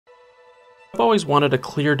I've always wanted a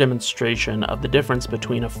clear demonstration of the difference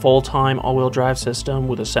between a full-time all-wheel drive system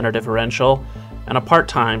with a center differential and a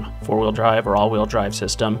part-time four-wheel drive or all-wheel drive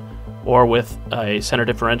system, or with a center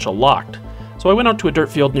differential locked. So I went out to a dirt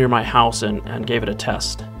field near my house and gave it a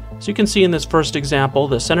test. So you can see in this first example,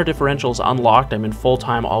 the center differential is unlocked. I'm in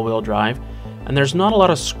full-time all-wheel drive, and there's not a lot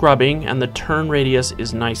of scrubbing, and the turn radius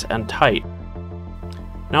is nice and tight.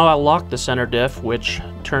 Now I'll lock the center diff, which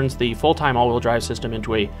turns the full-time all-wheel drive system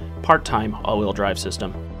into a part-time all-wheel drive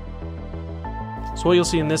system. So what you'll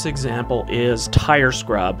see in this example is tire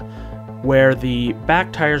scrub, where the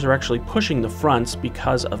back tires are actually pushing the fronts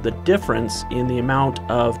because of the difference in the amount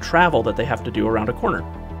of travel that they have to do around a corner.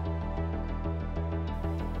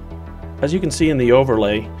 As you can see in the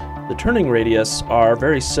overlay, the turning radius are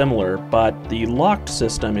very similar, but the locked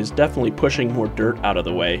system is definitely pushing more dirt out of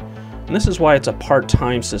the way. And this is why it's a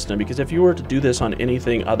part-time system, because if you were to do this on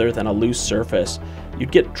anything other than a loose surface,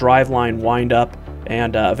 you'd get driveline wind-up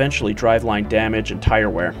and eventually driveline damage and tire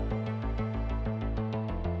wear.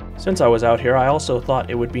 Since I was out here, I also thought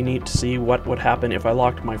it would be neat to see what would happen if I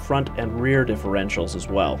locked my front and rear differentials as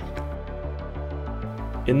well.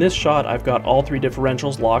 In this shot, I've got all three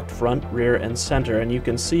differentials locked, front, rear, and center, and you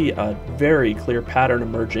can see a very clear pattern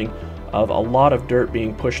emerging of a lot of dirt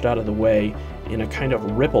being pushed out of the way in a kind of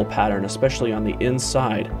ripple pattern, especially on the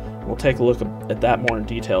inside. We'll take a look at that more in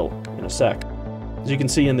detail in a sec. As you can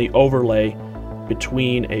see in the overlay,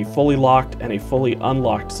 between a fully locked and a fully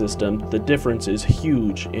unlocked system, the difference is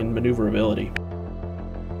huge in maneuverability.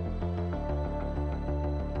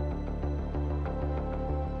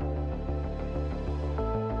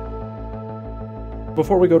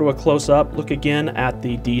 Before we go to a close-up, look again at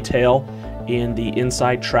the detail in the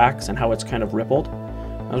inside tracks and how it's kind of rippled.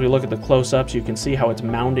 As we look at the close-ups, you can see how it's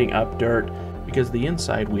mounding up dirt because the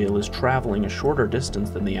inside wheel is traveling a shorter distance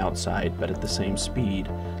than the outside, but at the same speed.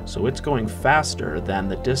 So it's going faster than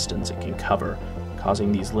the distance it can cover,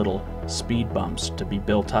 causing these little speed bumps to be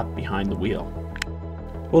built up behind the wheel.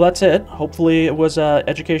 Well, that's it. Hopefully it was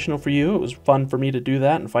educational for you. It was fun for me to do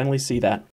that and finally see that.